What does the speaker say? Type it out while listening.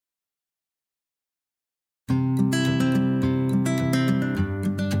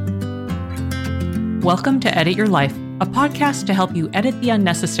Welcome to Edit Your Life, a podcast to help you edit the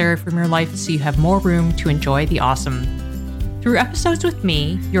unnecessary from your life so you have more room to enjoy the awesome. Through episodes with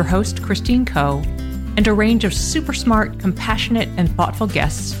me, your host, Christine Coe, and a range of super smart, compassionate, and thoughtful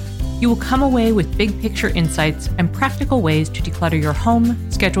guests, you will come away with big picture insights and practical ways to declutter your home,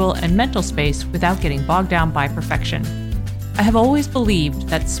 schedule, and mental space without getting bogged down by perfection. I have always believed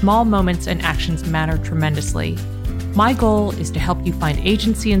that small moments and actions matter tremendously. My goal is to help you find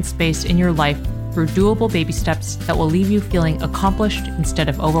agency and space in your life through doable baby steps that will leave you feeling accomplished instead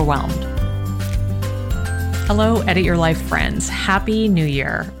of overwhelmed. Hello, Edit Your Life friends. Happy New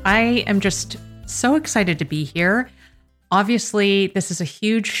Year. I am just so excited to be here. Obviously, this is a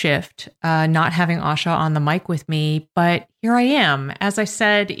huge shift, not having Asha on the mic with me, but here I am. As I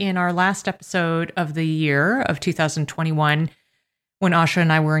said in our last episode of the year of 2021, when Asha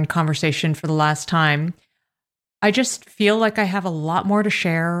and I were in conversation for the last time, I just feel like I have a lot more to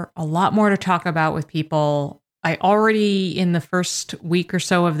share, a lot more to talk about with people. I already, in the first week or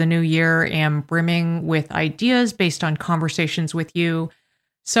so of the new year, am brimming with ideas based on conversations with you.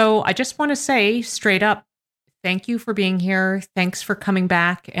 So I just want to say straight up, thank you for being here. Thanks for coming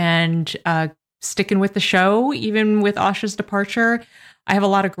back and sticking with the show, even with Asha's departure. I have a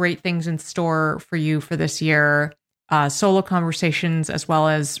lot of great things in store for you for this year, solo conversations, as well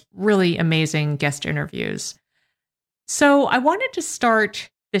as really amazing guest interviews. So I wanted to start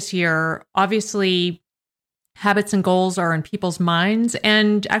this year. Obviously, habits and goals are in people's minds.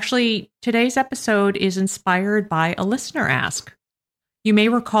 And actually, today's episode is inspired by a listener ask. You may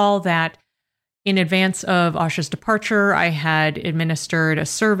recall that in advance of Asha's departure, I had administered a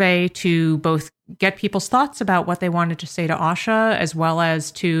survey to both get people's thoughts about what they wanted to say to Asha, as well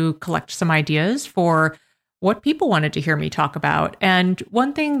as to collect some ideas for what people wanted to hear me talk about. And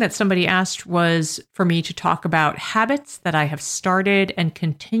one thing that somebody asked was for me to talk about habits that I have started and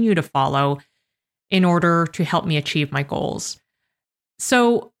continue to follow in order to help me achieve my goals.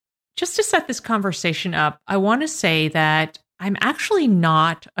 So just to set this conversation up, I want to say that I'm actually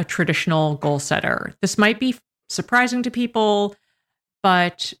not a traditional goal setter. This might be surprising to people,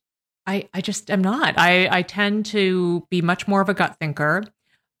 but I just am not. I tend to be much more of a gut thinker.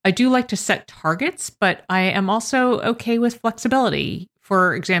 I do like to set targets, but I am also okay with flexibility.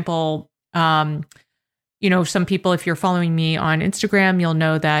 For example, some people, if you're following me on Instagram, you'll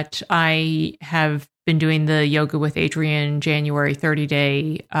know that I have been doing the Yoga with Adriene January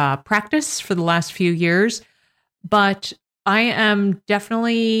 30-day practice for the last few years. But I am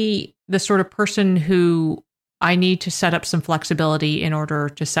definitely the sort of person who I need to set up some flexibility in order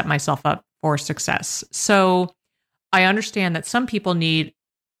to set myself up for success. So I understand that some people need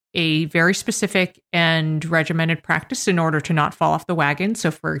a very specific and regimented practice in order to not fall off the wagon. So,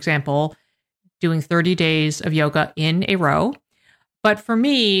 for example, doing 30 days of yoga in a row. But for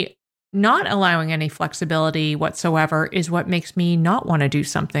me, not allowing any flexibility whatsoever is what makes me not want to do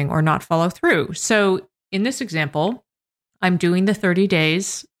something or not follow through. So in this example, I'm doing the 30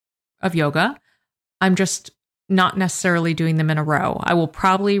 days of yoga. I'm just not necessarily doing them in a row. I will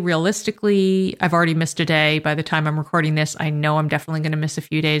probably realistically, I've already missed a day by the time I'm recording this. I know I'm definitely going to miss a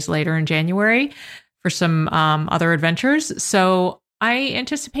few days later in January for some other adventures. So I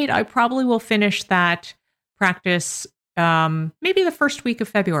anticipate I probably will finish that practice maybe the first week of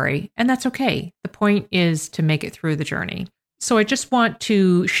February, and that's okay. The point is to make it through the journey. So I just want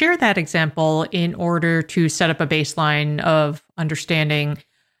to share that example in order to set up a baseline of understanding,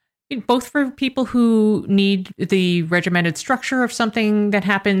 both for people who need the regimented structure of something that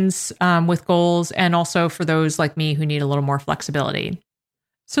happens with goals, and also for those like me who need a little more flexibility.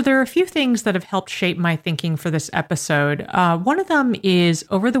 So there are a few things that have helped shape my thinking for this episode. One of them is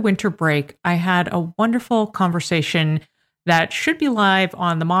over the winter break, I had a wonderful conversation that should be live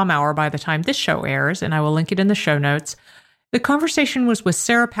on the Mom Hour by the time this show airs, and I will link it in the show notes. The conversation was with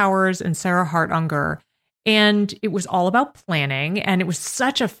Sarah Powers and Sarah Hart Unger. And it was all about planning. And it was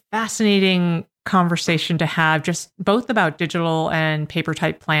such a fascinating conversation to have, just both about digital and paper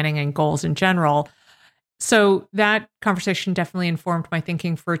type planning and goals in general. So that conversation definitely informed my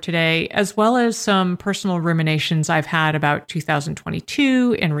thinking for today, as well as some personal ruminations I've had about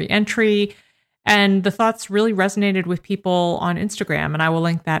 2022 and reentry. And the thoughts really resonated with people on Instagram. And I will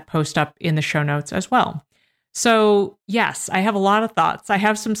link that post up in the show notes as well. So yes, I have a lot of thoughts. I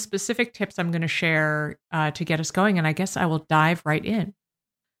have some specific tips I'm going to share to get us going, and I guess I will dive right in.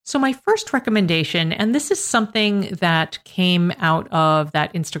 So my first recommendation, and this is something that came out of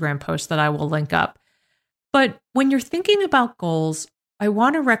that Instagram post that I will link up, but when you're thinking about goals, I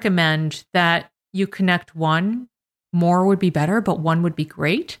want to recommend that you connect one, more would be better, but one would be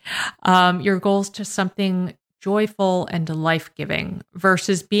great, your goals to something joyful and life-giving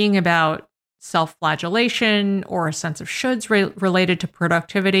versus being about self-flagellation or a sense of shoulds related to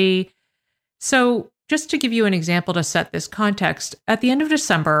productivity. So just to give you an example to set this context, at the end of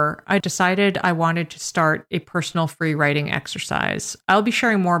December, I decided I wanted to start a personal free writing exercise. I'll be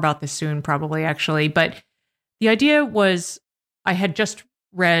sharing more about this soon, probably actually, but the idea was I had just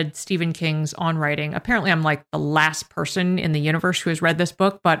read Stephen King's On Writing. Apparently, I'm like the last person in the universe who has read this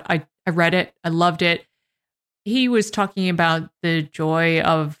book, but I read it. I loved it. He was talking about the joy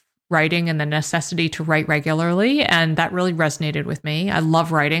of writing and the necessity to write regularly, and that really resonated with me. I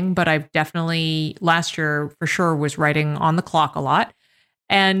love writing, but I've definitely, last year for sure, was writing on the clock a lot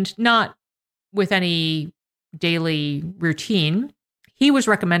and not with any daily routine. He was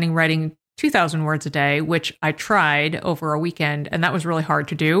recommending writing 2,000 words a day, which I tried over a weekend, and that was really hard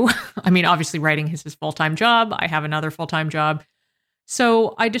to do. I mean, obviously writing is his full-time job. I have another full-time job.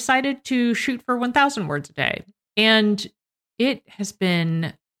 So I decided to shoot for 1,000 words a day. And it has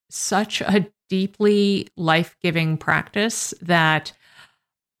been such a deeply life-giving practice that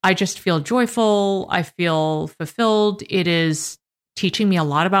I just feel joyful. I feel fulfilled. It is teaching me a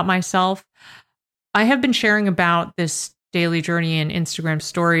lot about myself. I have been sharing about this daily journey in Instagram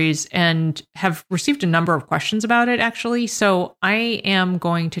stories and have received a number of questions about it, actually. So I am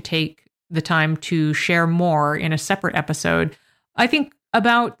going to take the time to share more in a separate episode, I think,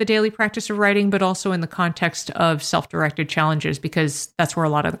 about the daily practice of writing, but also in the context of self-directed challenges, because that's where a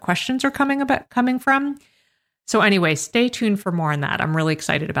lot of the questions are coming from. So anyway, stay tuned for more on that. I'm really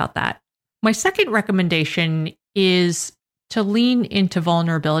excited about that. My second recommendation is to lean into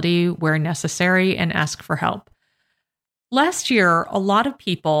vulnerability where necessary and ask for help. Last year, a lot of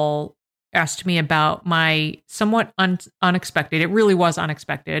people asked me about my somewhat unexpected, it really was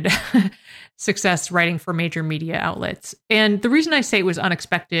unexpected, success writing for major media outlets. And the reason I say it was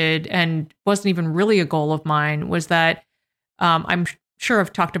unexpected and wasn't even really a goal of mine was that I'm sure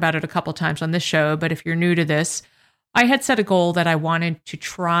I've talked about it a couple times on this show, but if you're new to this, I had set a goal that I wanted to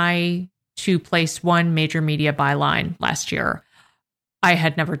try to place one major media byline last year. I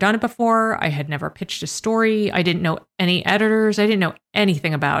had never done it before. I had never pitched a story. I didn't know any editors. I didn't know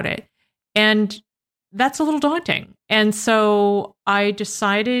anything about it. And that's a little daunting. And so I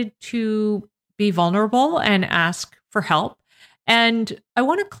decided to be vulnerable and ask for help. And I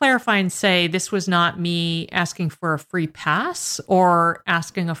want to clarify and say this was not me asking for a free pass or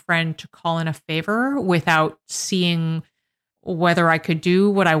asking a friend to call in a favor without seeing whether I could do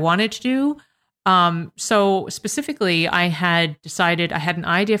what I wanted to do. So specifically, I had decided I had an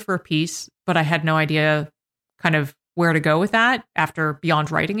idea for a piece, but I had no idea kind of where to go with that after beyond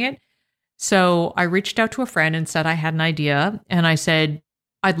writing it. So I reached out to a friend and said I had an idea. And I said,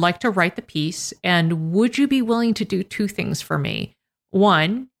 I'd like to write the piece. And would you be willing to do two things for me?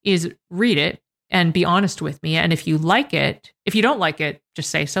 One is read it and be honest with me. And if you like it, if you don't like it,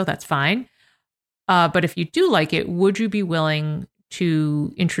 just say so, that's fine. But if you do like it, would you be willing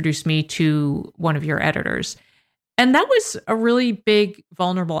to introduce me to one of your editors? And that was a really big,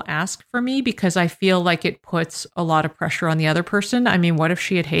 vulnerable ask for me because I feel like it puts a lot of pressure on the other person. I mean, what if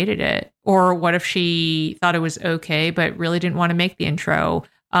she had hated it? Or what if she thought it was okay, but really didn't want to make the intro?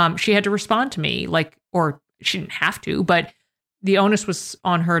 She had to respond to me, or she didn't have to, but the onus was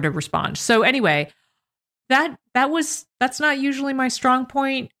on her to respond. So anyway, that's not usually my strong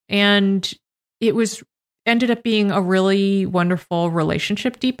point. And it ended up being a really wonderful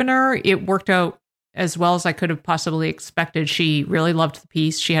relationship deepener. It worked out as well as I could have possibly expected. She really loved the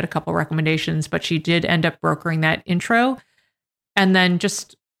piece. She had a couple recommendations, but she did end up brokering that intro. And then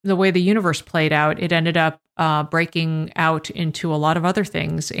just the way the universe played out, it ended up breaking out into a lot of other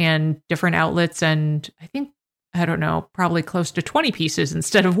things and different outlets. And I don't know, probably close to 20 pieces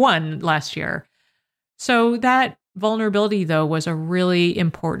instead of one last year. So that vulnerability, though, was a really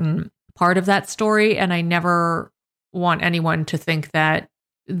important part of that story. And I never want anyone to think that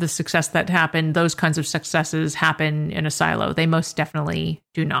the success that happened, those kinds of successes happen in a silo. They most definitely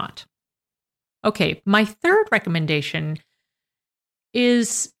do not. Okay, my third recommendation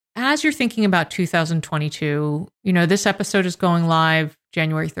is, as you're thinking about 2022, this episode is going live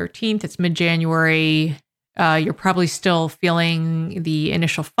January 13th. It's mid-January. You're probably still feeling the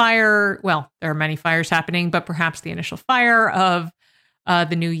initial fire. Well, there are many fires happening, but perhaps the initial fire of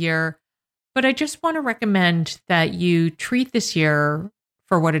the new year. But I just want to recommend that you treat this year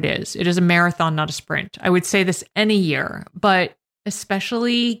for what it is. It is a marathon, not a sprint. I would say this any year, but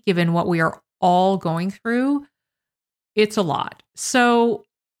especially given what we are all going through, it's a lot. So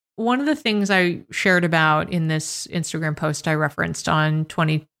one of the things I shared about in this Instagram post I referenced on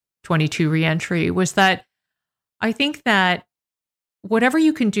 2022 reentry was that I think that whatever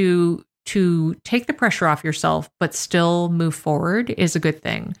you can do to take the pressure off yourself, but still move forward is a good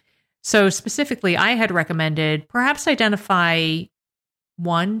thing. So specifically, I had recommended perhaps identify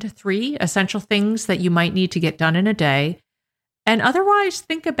 1 to 3 essential things that you might need to get done in a day. And otherwise,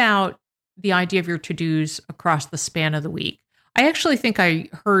 think about the idea of your to-dos across the span of the week. I actually think I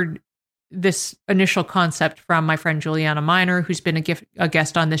heard this initial concept from my friend Juliana Miner, who's been a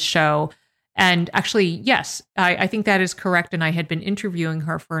guest on this show. And actually, yes, I think that is correct. And I had been interviewing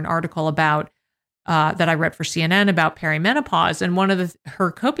her for an article about that I read for CNN about perimenopause. And one of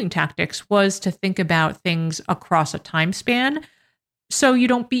her coping tactics was to think about things across a time span. So you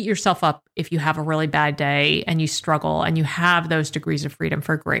don't beat yourself up if you have a really bad day and you struggle and you have those degrees of freedom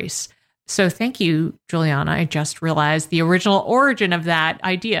for grace. So thank you, Juliana. I just realized the original origin of that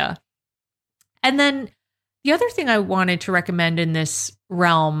idea. And then the other thing I wanted to recommend in this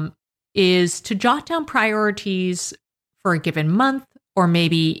realm is to jot down priorities for a given month, or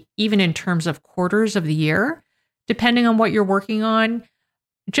maybe even in terms of quarters of the year, depending on what you're working on.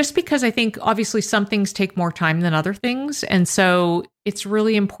 Just because I think obviously some things take more time than other things. And so it's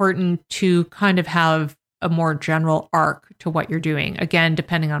really important to kind of have a more general arc to what you're doing, again,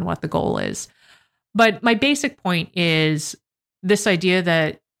 depending on what the goal is. But my basic point is this idea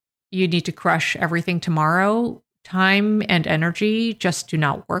that you need to crush everything tomorrow. Time and energy just do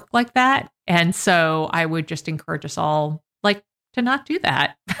not work like that. And so I would just encourage us all to not do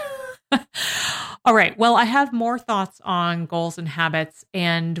that. All right. Well, I have more thoughts on goals and habits,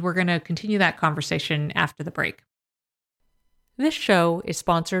 and we're going to continue that conversation after the break. This show is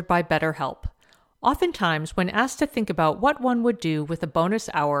sponsored by BetterHelp. Oftentimes, when asked to think about what one would do with a bonus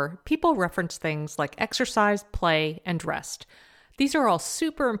hour, people reference things like exercise, play, and rest. These are all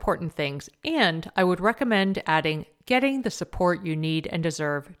super important things, and I would recommend adding getting the support you need and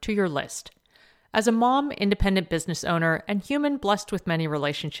deserve to your list. As a mom, independent business owner, and human blessed with many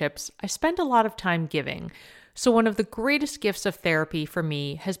relationships, I spend a lot of time giving. So one of the greatest gifts of therapy for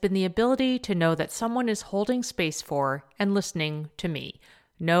me has been the ability to know that someone is holding space for and listening to me.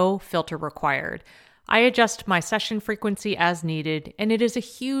 No filter required. I adjust my session frequency as needed, and it is a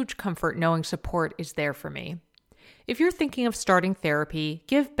huge comfort knowing support is there for me. If you're thinking of starting therapy,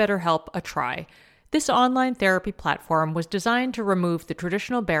 give BetterHelp a try. This online therapy platform was designed to remove the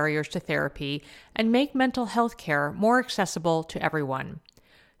traditional barriers to therapy and make mental health care more accessible to everyone.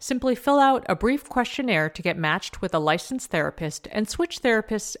 Simply fill out a brief questionnaire to get matched with a licensed therapist and switch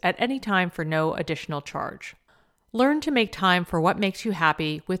therapists at any time for no additional charge. Learn to make time for what makes you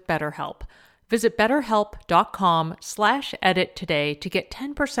happy with BetterHelp. Visit betterhelp.com/edit today to get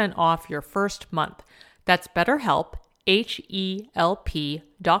 10% off your first month. That's BetterHelp,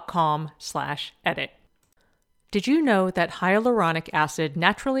 HELP.com/edit. Did you know that hyaluronic acid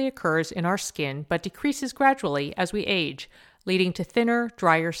naturally occurs in our skin but decreases gradually as we age, leading to thinner,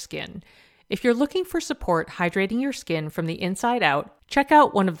 drier skin? If you're looking for support hydrating your skin from the inside out, check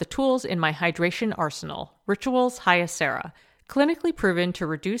out one of the tools in my hydration arsenal, Ritual's Hyacera. Clinically proven to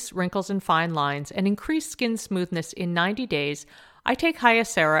reduce wrinkles and fine lines and increase skin smoothness in 90 days, I take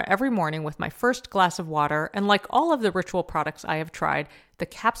Hyacera every morning with my first glass of water, and like all of the Ritual products I have tried, the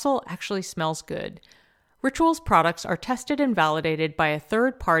capsule actually smells good. Ritual's products are tested and validated by a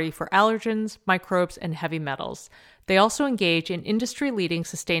third party for allergens, microbes, and heavy metals. They also engage in industry-leading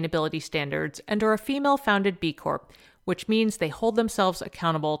sustainability standards and are a female-founded B Corp, which means they hold themselves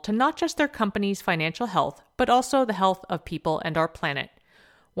accountable to not just their company's financial health, but also the health of people and our planet.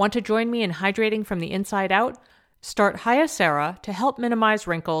 Want to join me in hydrating from the inside out? Start Hyacera to help minimize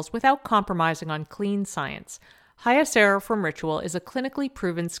wrinkles without compromising on clean science. Hyacera from Ritual is a clinically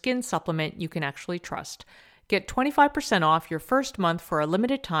proven skin supplement you can actually trust. Get 25% off your first month for a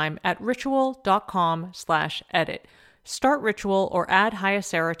limited time at ritual.com/edit. Start Ritual or add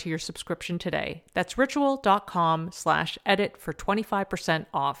Hyacera to your subscription today. That's ritual.com/edit for 25%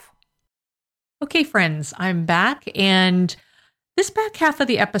 off. Okay, friends, I'm back, and this back half of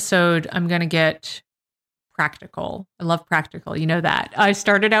the episode, I'm going to get practical. I love practical. You know that. I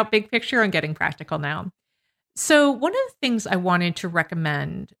started out big picture. I'm getting practical now. So one of the things I wanted to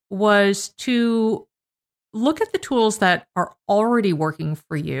recommend was to look at the tools that are already working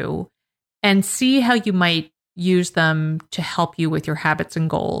for you and see how you might use them to help you with your habits and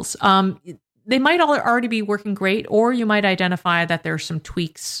goals. They might already be working great, or you might identify that there's some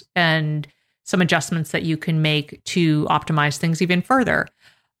tweaks and some adjustments that you can make to optimize things even further.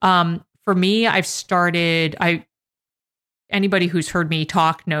 For me, anybody who's heard me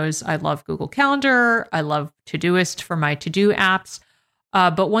talk knows I love Google Calendar. I love Todoist for my to-do apps.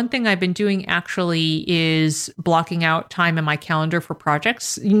 But one thing I've been doing actually is blocking out time in my calendar for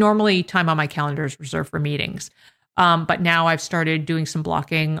projects. Normally, time on my calendar is reserved for meetings. But now I've started doing some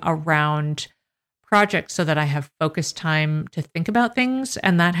blocking around projects so that I have focused time to think about things.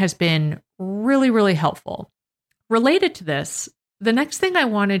 And that has been really, really helpful. Related to this, the next thing I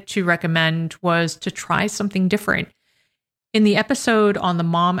wanted to recommend was to try something different. In the episode on the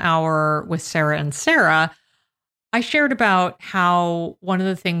Mom Hour with Sarah and Sarah, I shared about how one of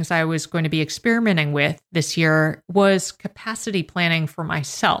the things I was going to be experimenting with this year was capacity planning for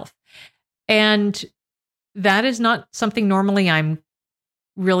myself. And that is not something normally I'm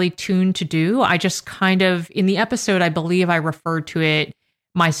really tuned to do. I just kind of, in the episode, I believe I referred to it,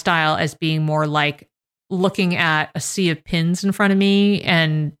 my style, as being more like looking at a sea of pins in front of me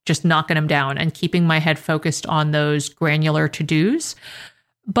and just knocking them down and keeping my head focused on those granular to-dos.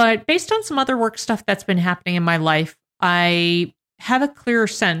 But based on some other work stuff that's been happening in my life, I have a clearer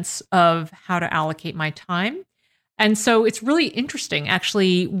sense of how to allocate my time. And so it's really interesting,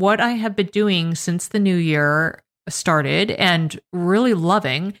 actually, what I have been doing since the new year started and really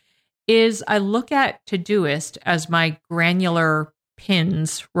loving is I look at Todoist as my granular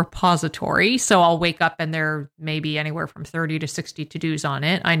pins repository. So I'll wake up and there may be anywhere from 30 to 60 to-dos on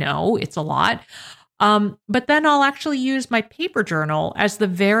it. I know it's a lot. But then I'll actually use my paper journal as the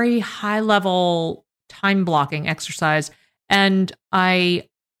very high level time blocking exercise. And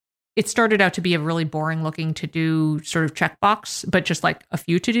it started out to be a really boring looking to-do sort of checkbox, but just like a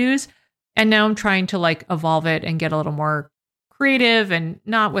few to-dos. And now I'm trying to like evolve it and get a little more creative and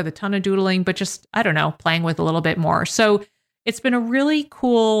not with a ton of doodling, but just, I don't know, playing with a little bit more. So it's been a really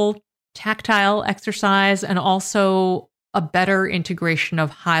cool tactile exercise and also a better integration of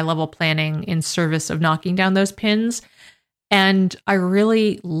high level planning in service of knocking down those pins. And I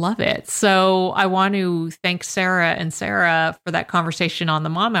really love it. So I want to thank Sarah and Sarah for that conversation on the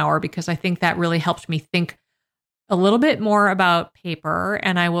Mom Hour, because I think that really helped me think a little bit more about paper.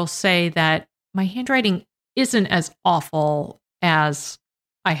 And I will say that my handwriting isn't as awful as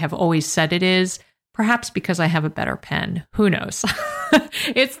I have always said it is, perhaps because I have a better pen. Who knows?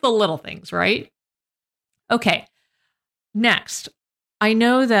 It's the little things, right? Okay. Next, I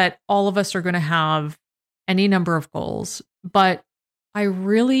know that all of us are going to have any number of goals, but I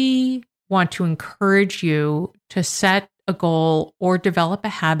really want to encourage you to set a goal or develop a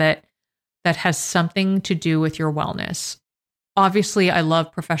habit that has something to do with your wellness. Obviously, I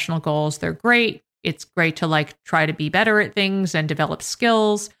love professional goals. They're great. It's great to like try to be better at things and develop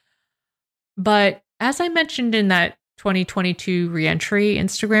skills. But as I mentioned in that 2022 reentry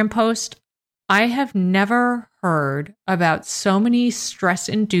Instagram post, I have never heard about so many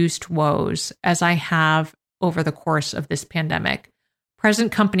stress-induced woes as I have over the course of this pandemic,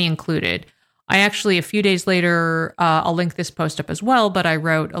 present company included. I actually, a few days later, I'll link this post up as well, but I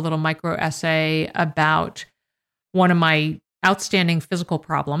wrote a little micro essay about one of my outstanding physical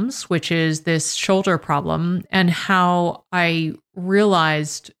problems, which is this shoulder problem, and how I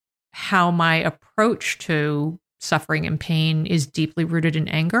realized how my approach to suffering and pain is deeply rooted in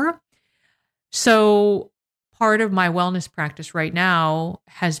anger. So part of my wellness practice right now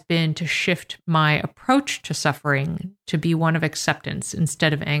has been to shift my approach to suffering to be one of acceptance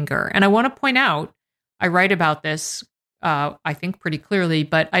instead of anger. And I want to point out, I write about this, I think pretty clearly,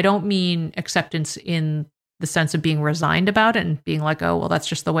 but I don't mean acceptance in the sense of being resigned about it and being like, oh, well, that's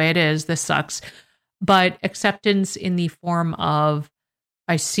just the way it is. This sucks. But acceptance in the form of,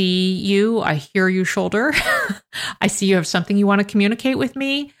 I see you, I hear you, shoulder. I see you have something you want to communicate with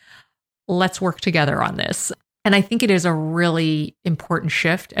me. Let's work together on this. And I think it is a really important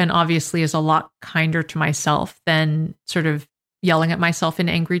shift, and obviously is a lot kinder to myself than sort of yelling at myself in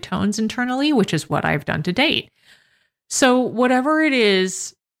angry tones internally, which is what I've done to date. So whatever it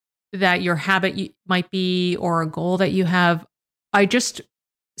is that your habit might be or a goal that you have, I just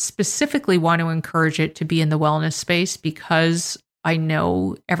specifically want to encourage it to be in the wellness space, because I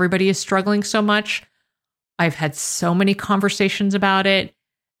know everybody is struggling so much. I've had so many conversations about it.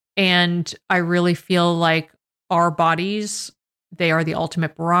 And I really feel like our bodies, they are the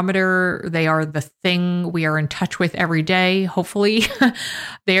ultimate barometer. They are the thing we are in touch with every day. Hopefully,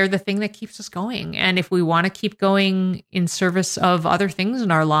 they are the thing that keeps us going. And if we want to keep going in service of other things in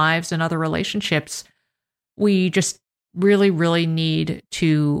our lives and other relationships, we just really, really need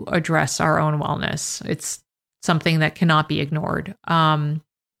to address our own wellness. It's something that cannot be ignored.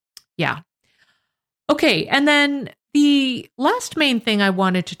 Yeah. Okay. And then the last main thing I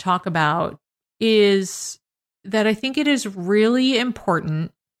wanted to talk about is that I think it is really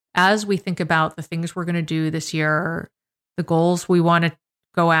important as we think about the things we're going to do this year, the goals we want to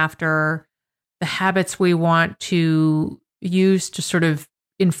go after, the habits we want to use to sort of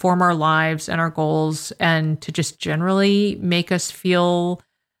inform our lives and our goals, and to just generally make us feel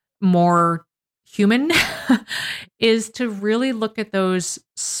more human is to really look at those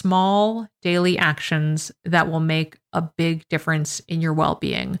small daily actions that will make a big difference in your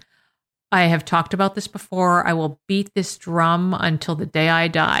well-being. I have talked about this before. I will beat this drum until the day I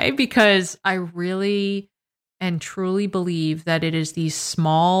die because I really and truly believe that it is these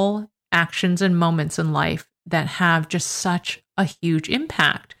small actions and moments in life that have just such a huge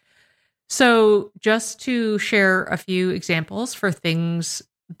impact. So just to share a few examples for things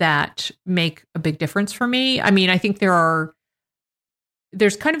that make a big difference for me. I mean, I think there's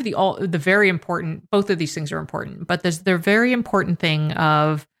kind of the very important, both of these things are important, but there's the very important thing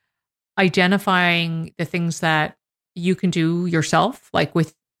of identifying the things that you can do yourself, like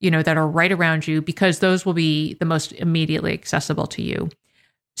with, that are right around you, because those will be the most immediately accessible to you.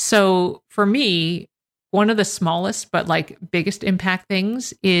 So for me, one of the smallest but like biggest impact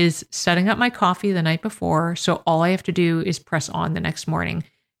things is setting up my coffee the night before. So all I have to do is press on the next morning.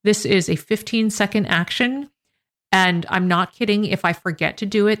 This is a 15-second action. And I'm not kidding. If I forget to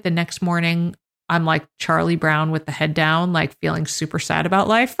do it the next morning, I'm like Charlie Brown with the head down, like feeling super sad about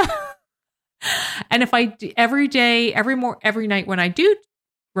life. And if I every night when I do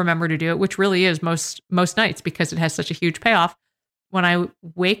remember to do it, which really is most nights because it has such a huge payoff, when I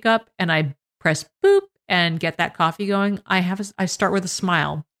wake up and I press boop and get that coffee going, I start with a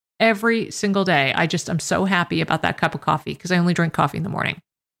smile every single day. I'm so happy about that cup of coffee because I only drink coffee in the morning.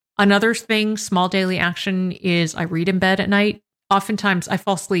 Another thing, small daily action, is I read in bed at night. Oftentimes I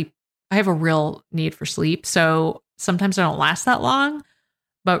fall asleep. I have a real need for sleep. So sometimes I don't last that long,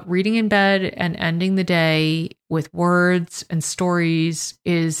 but reading in bed and ending the day with words and stories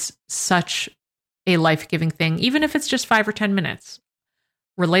is such a life-giving thing, even if it's just 5 or 10 minutes.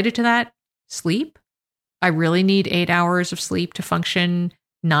 Related to that, sleep. I really need 8 hours of sleep to function,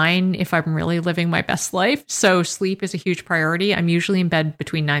 9 if I'm really living my best life. So sleep is a huge priority. I'm usually in bed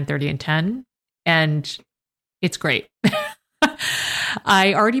between 9:30 and 10, and it's great.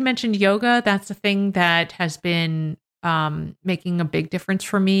 I already mentioned yoga. That's a thing that has been making a big difference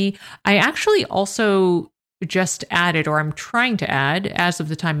for me. I actually also just added, or I'm trying to add as of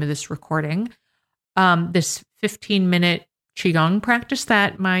the time of this recording, this 15-minute Qigong practice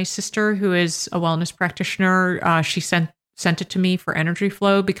that my sister, who is a wellness practitioner, she sent it to me for energy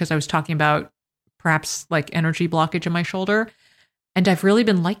flow because I was talking about perhaps like energy blockage in my shoulder. And I've really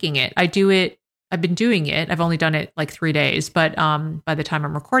been liking it. I've been doing it. I've only done it like 3 days, but by the time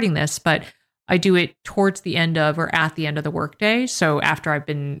I'm recording this, but I do it towards the end of or at the end of the workday. So after I've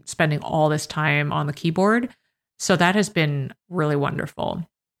been spending all this time on the keyboard. So that has been really wonderful.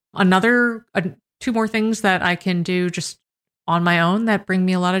 Two more things that I can do just on my own that bring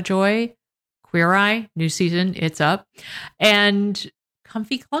me a lot of joy. Queer Eye, new season, it's up. And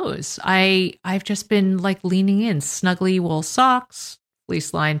comfy clothes. I've just been like leaning in. Snuggly wool socks,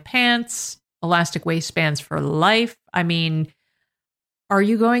 fleece lined pants, elastic waistbands for life. I mean, are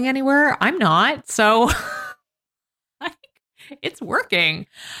you going anywhere? I'm not. So it's working.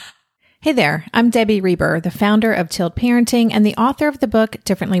 Hey there, I'm Debbie Reber, the founder of Tilt Parenting and the author of the book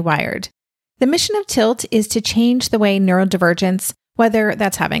Differently Wired. The mission of Tilt is to change the way neurodivergence, whether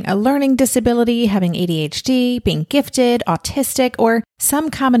that's having a learning disability, having ADHD, being gifted, autistic, or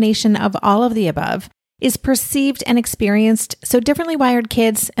some combination of all of the above, is perceived and experienced so differently wired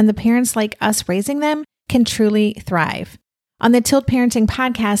kids and the parents like us raising them can truly thrive. On the Tilt Parenting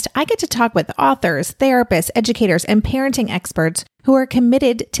podcast, I get to talk with authors, therapists, educators, and parenting experts who are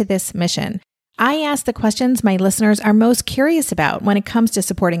committed to this mission. I ask the questions my listeners are most curious about when it comes to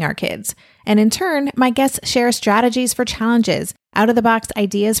supporting our kids. And in turn, my guests share strategies for challenges, out-of-the-box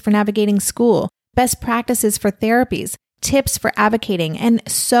ideas for navigating school, best practices for therapies, tips for advocating, and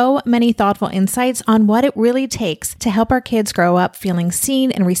so many thoughtful insights on what it really takes to help our kids grow up feeling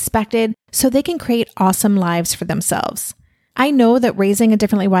seen and respected so they can create awesome lives for themselves. I know that raising a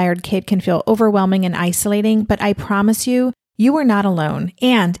differently wired kid can feel overwhelming and isolating, but I promise you, you are not alone,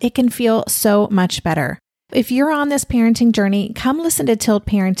 and it can feel so much better. If you're on this parenting journey, come listen to Tilt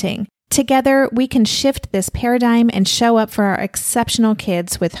Parenting. Together, we can shift this paradigm and show up for our exceptional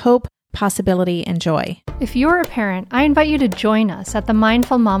kids with hope, possibility, and joy. If you're a parent, I invite you to join us at the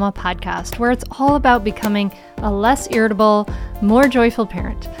Mindful Mama podcast, where it's all about becoming a less irritable, more joyful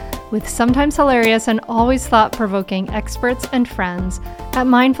parent. With sometimes hilarious and always thought-provoking experts and friends, at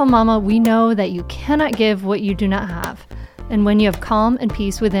Mindful Mama, we know that you cannot give what you do not have. And when you have calm and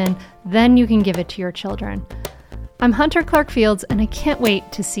peace within, then you can give it to your children. I'm Hunter Clark Fields, and I can't wait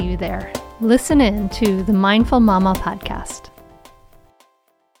to see you there. Listen in to the Mindful Mama podcast.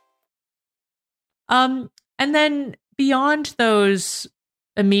 And then beyond those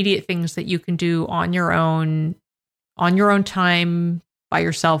immediate things that you can do on your own time, by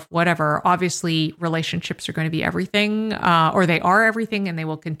yourself, whatever. Obviously, relationships are going to be everything, or they are everything, and they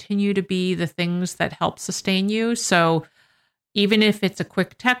will continue to be the things that help sustain you. So even if it's a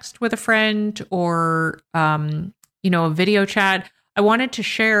quick text with a friend or, a video chat, I wanted to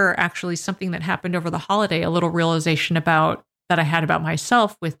share actually something that happened over the holiday, a little realization that I had about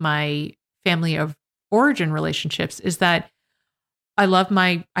myself with my family of origin relationships, is that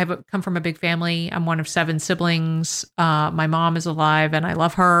I've come from a big family. I'm one of 7 siblings. My mom is alive and I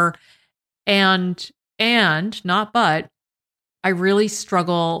love her. I really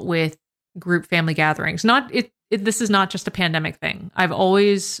struggle with group family gatherings. This is not just a pandemic thing. I've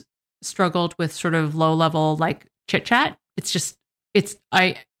always struggled with sort of low level, like chit chat.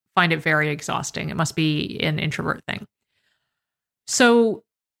 I find it very exhausting. It must be an introvert thing. So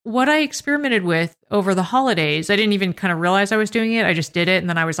what I experimented with over the holidays, I didn't even kind of realize I was doing it. I just did it. And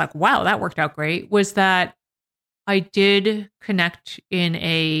then I was like, wow, that worked out great, was that I did connect in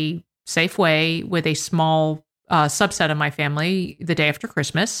a safe way with a small subset of my family the day after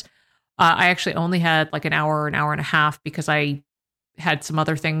Christmas. I actually only had like an hour and a half because I had some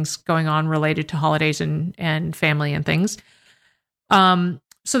other things going on related to holidays and family and things.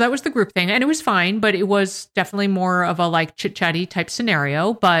 So that was the group thing, and it was fine, but it was definitely more of a like chit-chatty type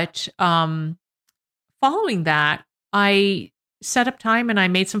scenario. But following that, I set up time and I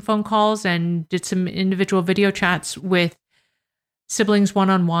made some phone calls and did some individual video chats with siblings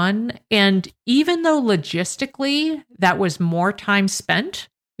one-on-one. And even though logistically that was more time spent,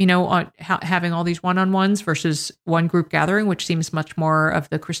 on having all these one-on-ones versus one group gathering, which seems much more of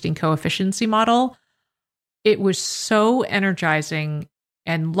the Christine co-efficiency model, it was so energizing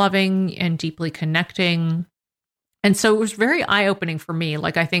and loving and deeply connecting. And so it was very eye-opening for me.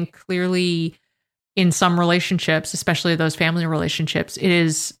 Like, I think clearly in some relationships, especially those family relationships,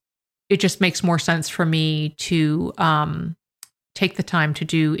 it just makes more sense for me to take the time to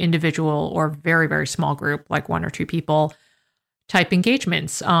do individual or very, very small group, like 1 or 2 people type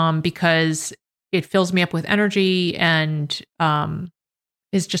engagements, because it fills me up with energy and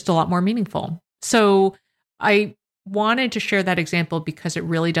is just a lot more meaningful. So I wanted to share that example because it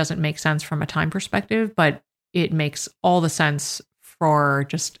really doesn't make sense from a time perspective, but it makes all the sense for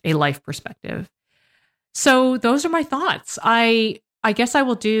just a life perspective. So those are my thoughts. I guess I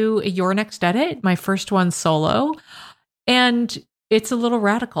will do Your Next Edit, my first one solo. And it's a little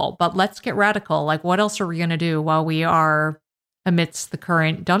radical, but let's get radical. Like, what else are we going to do while we are amidst the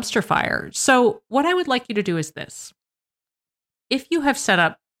current dumpster fire? So what I would like you to do is this. If you have set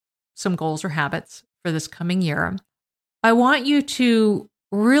up some goals or habits for this coming year, I want you to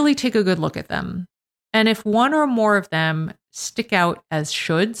really take a good look at them. And if one or more of them stick out as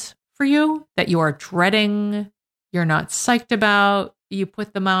shoulds for you, that you are dreading, you're not psyched about, you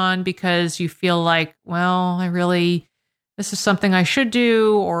put them on because you feel like, well, this is something I should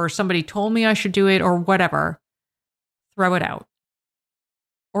do, or somebody told me I should do it, or whatever, throw it out.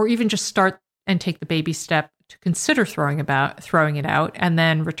 Or even just start and take the baby step to consider throwing it out, and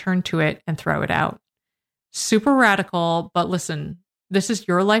then return to it and throw it out. Super radical, but listen, this is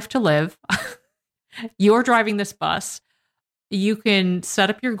your life to live. You're driving this bus. You can set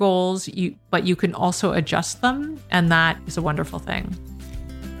up your goals, but you can also adjust them, and that is a wonderful thing.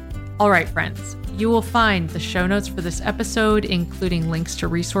 All right, friends, you will find the show notes for this episode, including links to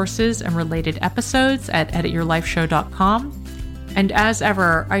resources and related episodes, at edityourlifeshow.com. And as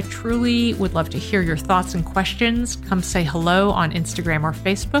ever, I truly would love to hear your thoughts and questions. Come say hello on Instagram or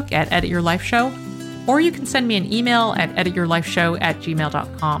Facebook at Edit Your Life Show, or you can send me an email at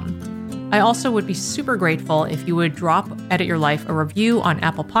edityourlifeshow@gmail.com. I also would be super grateful if you would drop Edit Your Life a review on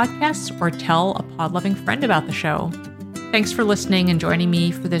Apple Podcasts or tell a pod-loving friend about the show. Thanks for listening and joining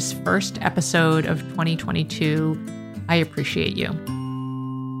me for this first episode of 2022. I appreciate you.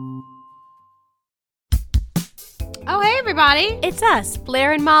 Oh, hey, everybody. It's us,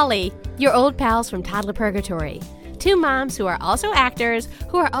 Blair and Molly, your old pals from Toddler Purgatory. 2 moms who are also actors,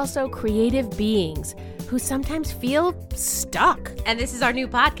 who are also creative beings, who sometimes feel stuck. And this is our new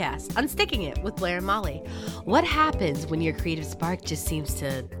podcast, Unsticking It with Blair and Molly. What happens when your creative spark just seems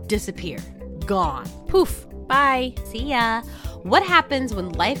to disappear? Gone. Poof. Bye. See ya. What happens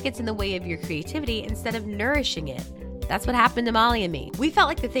when life gets in the way of your creativity instead of nourishing it? That's what happened to Molly and me. We felt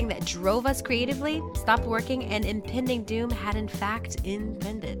like the thing that drove us creatively stopped working, and impending doom had in fact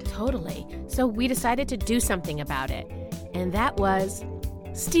impended. Totally. So we decided to do something about it. And that was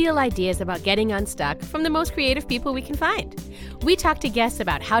steal ideas about getting unstuck from the most creative people we can find. We talk to guests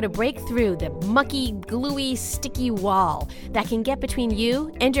about how to break through the mucky, gluey, sticky wall that can get between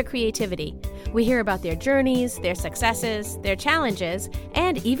you and your creativity. We hear about their journeys, their successes, their challenges,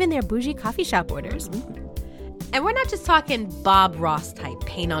 and even their bougie coffee shop orders. And we're not just talking Bob Ross type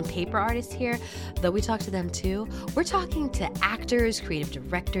paint on paper artists here, though we talk to them too. We're talking to actors, creative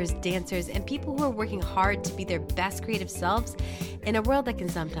directors, dancers, and people who are working hard to be their best creative selves in a world that can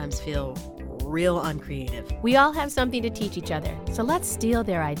sometimes feel real uncreative. We all have something to teach each other, so let's steal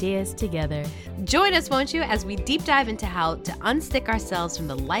their ideas together. Join us, won't you, as we deep dive into how to unstick ourselves from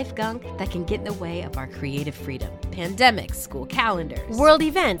the life gunk that can get in the way of our creative freedom. Pandemics, school calendars, world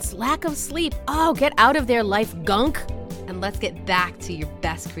events, lack of sleep. Oh, get out of their life gunk, and let's get back to your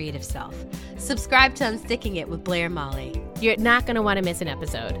best creative self. Subscribe to Unsticking It with Blair and Molly. You're not going to want to miss an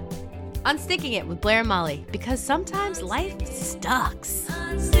episode. Unsticking It with Blair and Molly, because sometimes life sucks.